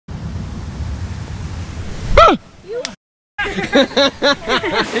Here.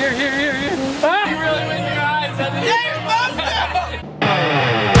 Ah! You really went your eyes.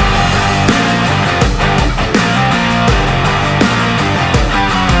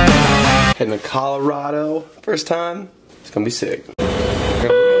 Heading to Colorado, first time. It's gonna be sick.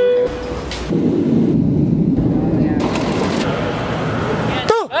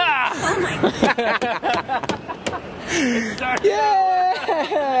 Yeah!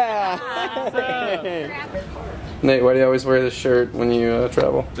 Nate, why do you always wear this shirt when you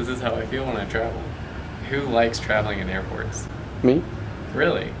travel? This is how I feel when I travel. Who likes traveling in airports? Me?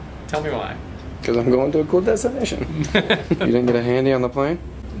 Really? Tell me why. Because I'm going to a cool destination. You didn't get a handy on the plane?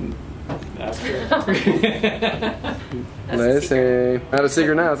 That's true. Lacy. Not a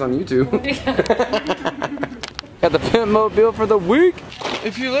secret now, it's on YouTube. Got the pimp mobile for the week.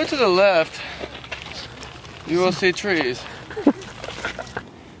 If you look to the left, you will see trees.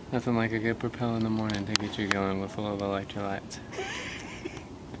 Nothing like a good propel in the morning to get you going with full of electrolytes.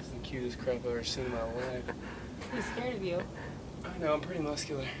 It's the cutest crap I've ever seen in my life. I'm scared of you. I know, I'm pretty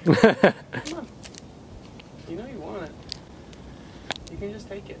muscular. Come on. You know you want it. You can just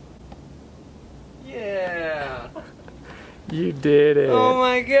take it. Yeah. You did it. Oh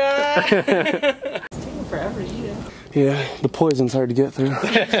my god. It's taking forever to eat it. Yeah, the poison's hard to get through.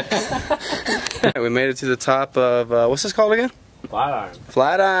 We made it to the top of, what's this called again? Flatiron.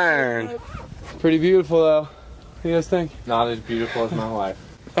 Flatiron. Pretty beautiful though. What do you guys think? Not as beautiful as my wife.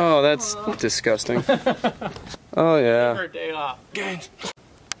 Oh, that's disgusting. Oh yeah. Never a day off. Gains.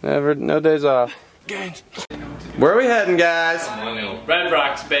 Never, no days off. Gains. Where are we heading, guys? Red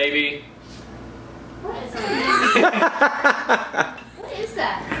Rocks, baby. What is that? What is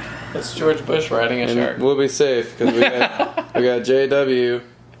that? That's George Bush riding a shark. And we'll be safe because we got JW.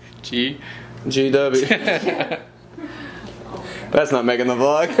 GW. That's not making the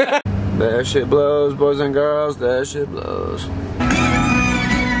vlog. That shit blows, boys and girls. That shit blows.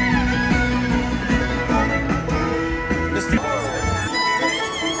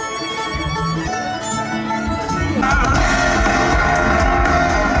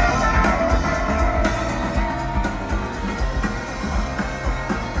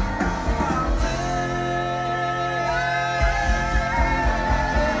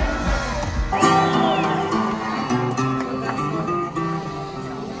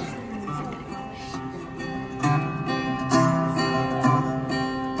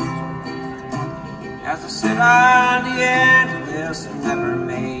 As I sit on the end of this and never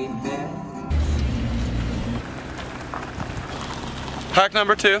made bed. Hack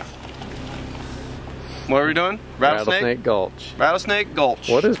number 2. What are we doing? Rattlesnake Gulch. Rattlesnake Gulch.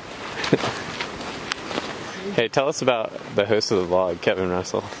 What is... Hey, tell us about the host of the vlog, Kevin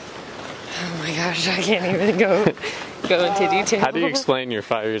Russell. Oh my gosh, I can't even go into detail. How do you explain your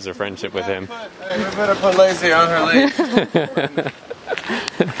 5 years of friendship with him? Hey, we better put Lacy on her leash.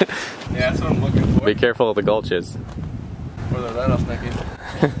 Yeah, that's what I'm looking for. Be careful of the gulches. For the rattlesnake.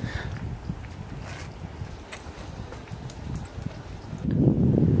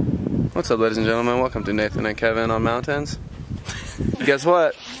 What's up, ladies and gentlemen? Welcome to Nathan and Kevin on Mountains. Guess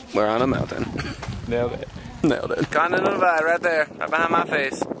what? We're on a mountain. Nailed it. Nailed it. Continental Divide right there, right behind my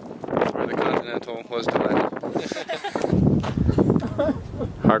face. That's where the Continental was divided.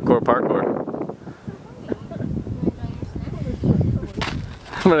 Hardcore parkour.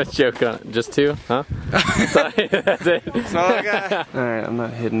 I'm gonna choke on it. Just 2, huh? Sorry, that's it. That's all I got. Alright, I'm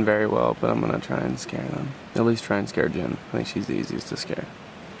not hidden very well, but I'm gonna try and scare them. At least try and scare Jen. I think she's the easiest to scare.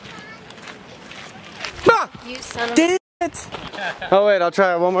 You son of Damn it! Oh wait, I'll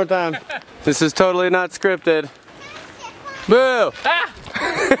try it one more time. This is totally not scripted. Boo!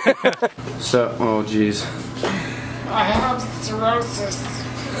 So, oh jeez. I have cirrhosis.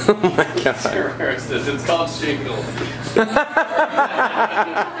 Oh my god. Cirrhosis, it's called shingles.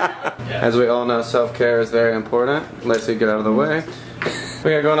 As we all know, self-care is very important. Let's get out of the way. What we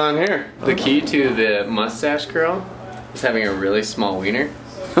got going on here? The key to the mustache curl is having a really small wiener.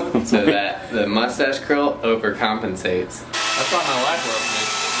 So that the mustache curl overcompensates. That's why my wife loves me.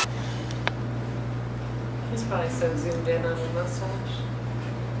 He's probably so zoomed in on the mustache.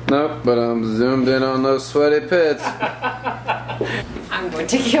 Nope, but I'm zoomed in on those sweaty pits. I'm going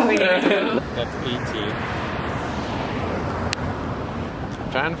to kill you. That's 18.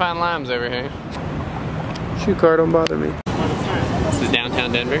 Trying to find limes over here. Shoe car don't bother me. This is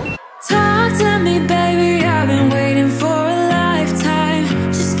downtown Denver. Talk to me, baby, I've been waiting for a lifetime.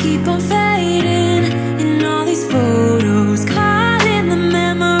 Just keep on fading in all these photos, caught in the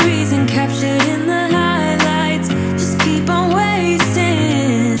memories and captured in the highlights. Just keep on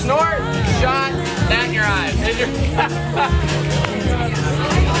wasting. Snort, shot, down your eyes.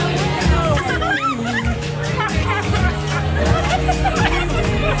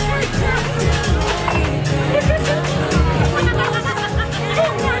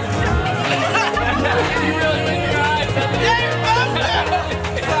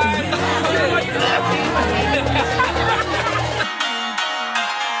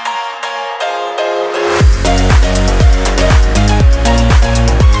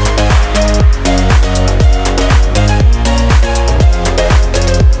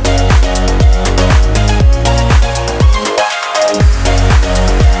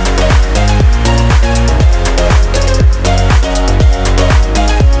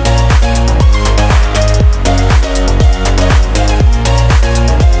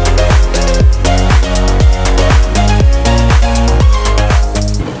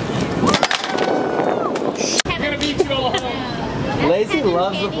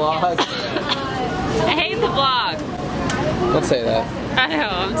 vlog. I hate the vlog. Don't say that. I know,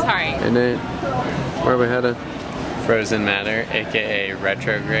 I'm sorry. Hey Nate, where are we headed? Frozen Matter, aka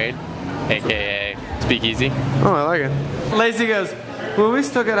Retrograde, aka Speakeasy. Oh, I like it. Lacy goes, will we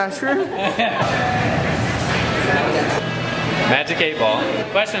still get ice cream? Magic 8 Ball.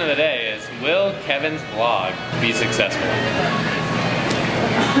 Question of the day is, will Kevin's vlog be successful?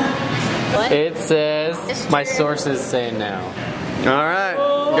 What? It says, my sources say no. Alright,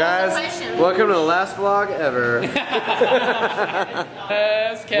 guys, welcome to the last vlog ever.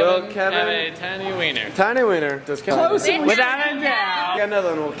 Does Will Kevin have Kevin- a tiny wiener? Tiny wiener, does Kevin? Without a doubt. Got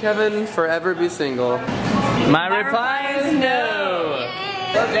another one. Will Kevin forever be single? My reply is no.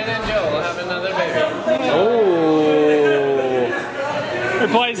 Jen and Joel will have another baby. Oh.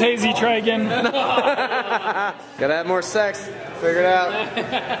 Replies hazy, try again. Gotta have more sex. Figure it out.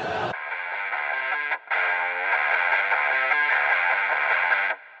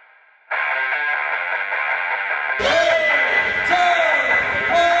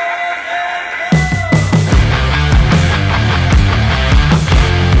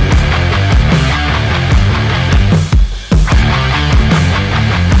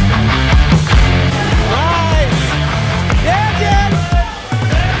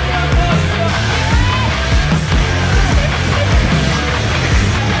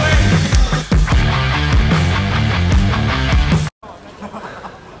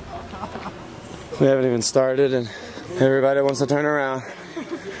 We haven't even started and everybody wants to turn around.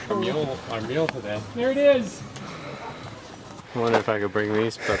 Our meal today. There it is. I wonder if I could bring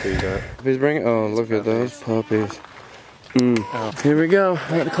these puppies up. Puppies bring, oh look at those puppies. Here we go.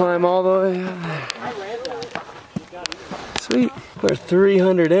 I got to climb all the way up there. Sweet. We're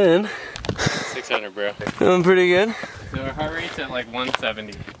 300 in. 600, bro. Doing pretty good. So our heart rate's at like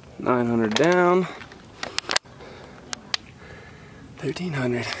 170. 900 down.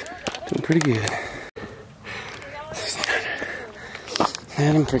 1300. Doing pretty good. 1600.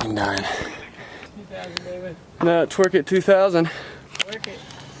 Man, I'm freaking dying. 2,000, baby. No, twerk at 2000. Work it.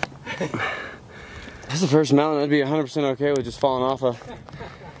 This is the first mountain I'd be 100% okay with just falling off of.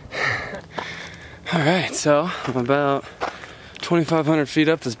 Alright, so I'm about 2,500 feet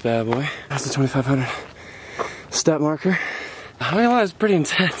up this bad boy. That's the 2,500 step marker. I realize it's pretty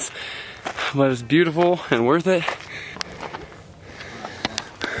intense, but it's beautiful and worth it.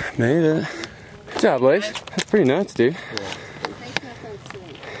 Made it. Good job, Lace. That's pretty nuts, dude.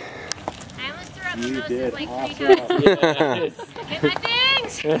 I almost threw up my noses like 3 times. Get my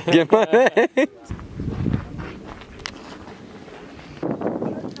things! Get my things.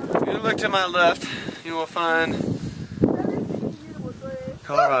 If you look to my left, you will find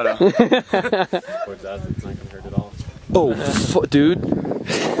Colorado. Towards us, it's not gonna hurt at all. Oh, dude.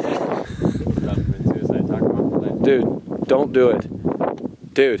 Dude, don't do it.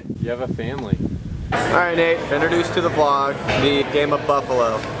 Dude. You have a family. Alright, Nate, introduce to the vlog the game of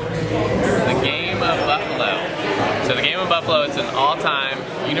Buffalo. The game of Buffalo. So the game of Buffalo is an all-time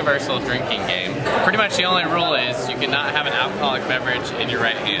universal drinking game. Pretty much the only rule is you cannot have an alcoholic beverage in your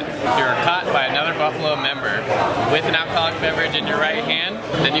right hand. If you're caught by another Buffalo member with an alcoholic beverage in your right hand,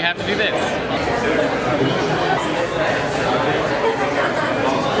 then you have to do this.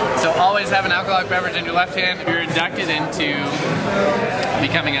 So always have an alcoholic beverage in your left hand. If you're inducted into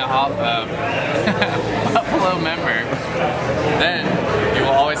becoming a Buffalo member, then you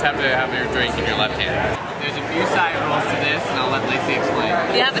will always have to have your drink in your left hand. There's a few side rules to this, and I'll let Lacy explain.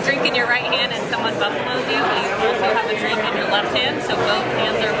 You have a drink in your right hand and someone buffaloes you, but you also have a drink in your left hand, so both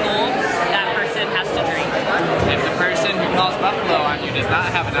hands are full. That person has to drink. If the person who calls Buffalo on you does not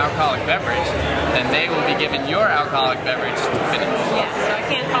have an alcoholic beverage, then they will be given your alcoholic beverage to finish. Yes, so I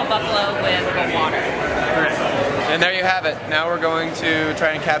can't call buffalo with water. Correct. And there you have it. Now we're going to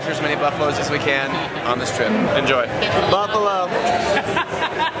try and capture as many buffaloes as we can on this trip. Enjoy. Buffalo.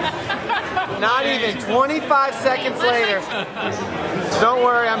 Not even 25 seconds later. Don't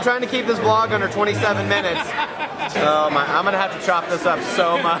worry, I'm trying to keep this vlog under 27 minutes. Oh my, I'm gonna have to chop this up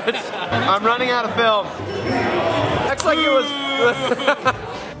so much. I'm running out of film. Looks like it was...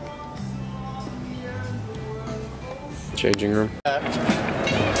 Changing room.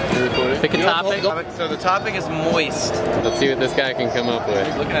 Pick a topic. So the topic is moist. Let's see what this guy can come up with.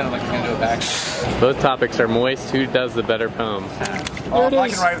 He's looking at him like he's gonna do it back. Both topics are moist. Who does the better poem? Oh, if I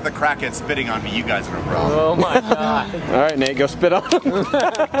can write the crackhead spitting on me, you guys are a problem. Oh my god. Alright, Nate, go spit on him.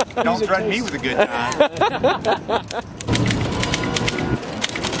 Don't threaten me with a good time.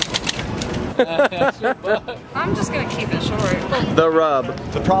 I'm just gonna keep it short. The rub.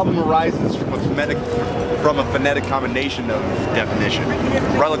 The problem arises from a phonetic combination of definition.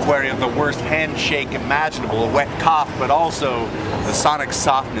 Reliquary of the worst handshake imaginable, a wet cough, but also the sonic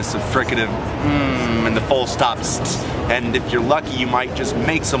softness of fricative and the full stops. And if you're lucky, you might just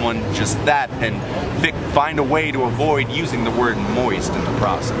make someone just that and find a way to avoid using the word moist in the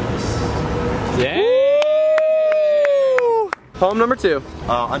process. Yeah. Poem number 2.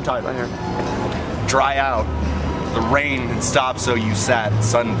 Untied right here. Dry out. The rain had stopped, so you sat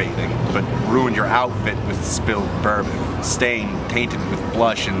sunbathing, but ruined your outfit with spilled bourbon. Stained, tainted with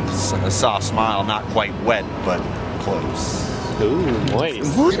blush and a soft smile, not quite wet, but close. Ooh,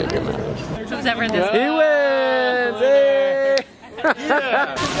 moist. Who's ever in this? He wins! Hey!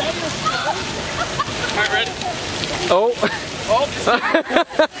 Yeah. Alright, ready? Oh.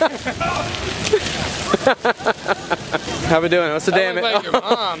 How we doing? What's the damage? Like your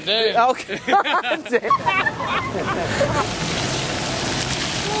mom, dude. Okay.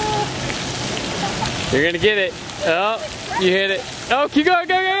 You're gonna get it. Oh, you hit it. Oh, keep going,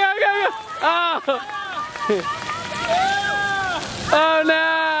 go. Oh. Oh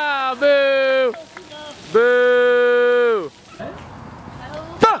no! Boo! Boo!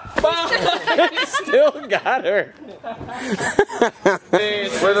 Still got her.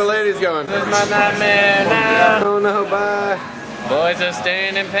 Where the ladies going? This is my nightmare now. Oh no, bye. Boys are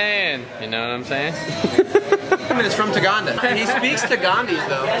staying and paying. You know what I'm saying? It's from Taganda. He speaks Tagandese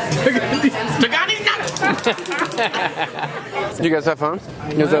though. Tagandese nuts! Did you guys have fun?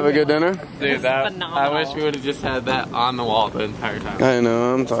 You guys have a good dinner? Dude, I wish we would have just had that on the wall the entire time. I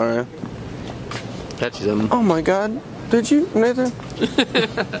know, I'm sorry. Catch them. Oh my god. Did you, Nathan?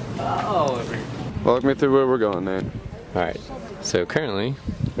 All over. Walk me through where we're going, Nate. Alright, so currently,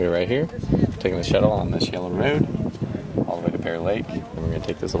 we're right here, taking the shuttle on this yellow road, all the way to Bear Lake. And we're going to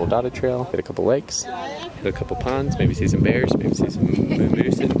take this little dotted trail, hit a couple lakes, hit a couple ponds, maybe see some bears, maybe see some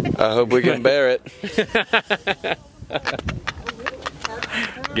moose. I hope we can bear it.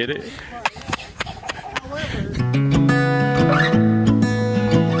 Get it?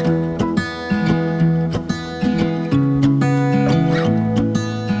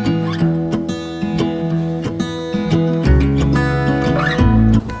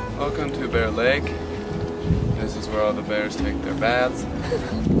 Welcome to Bear Lake. This is where all the bears take their baths.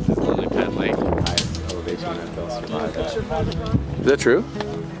 This is Lily Pad Lake, highest elevation that they'll survive at. Is that true?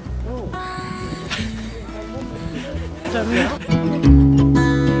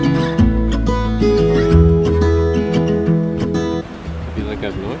 If you look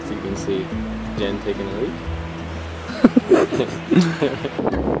up north, you can see Jen taking a leak.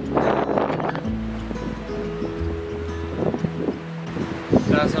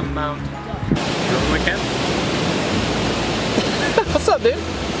 That's a mountain. Going with Ken? What's up, dude?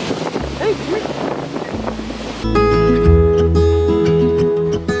 Hey, come here.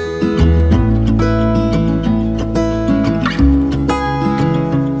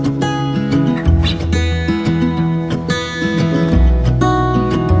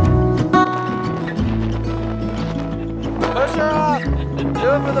 Push her off! Do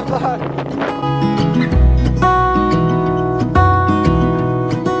it for the vlog!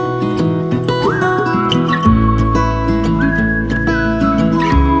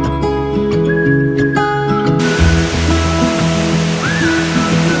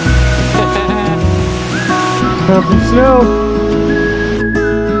 Some snow.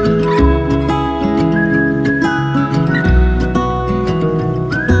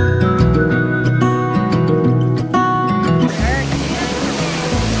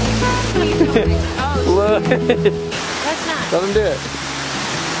 Look. That's not. Let him do it.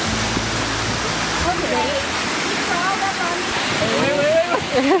 Oh my god.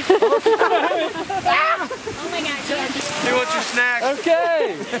 Hey, what's your snack?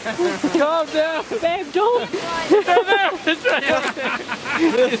 Okay. Calm down. Babe, don't. This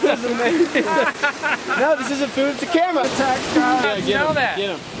is amazing. No, this isn't food, it's a camera. Yeah, get him. Get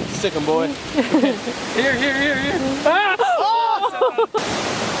him. Stick him, boy. Here. Ah! Oh!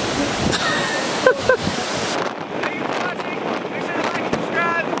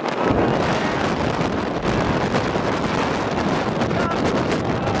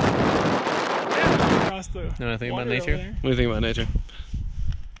 Know anything about nature? What do you think about nature?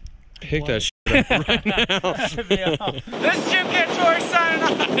 Pick that shit up right now. This is Jim Getchor signing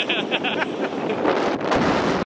off.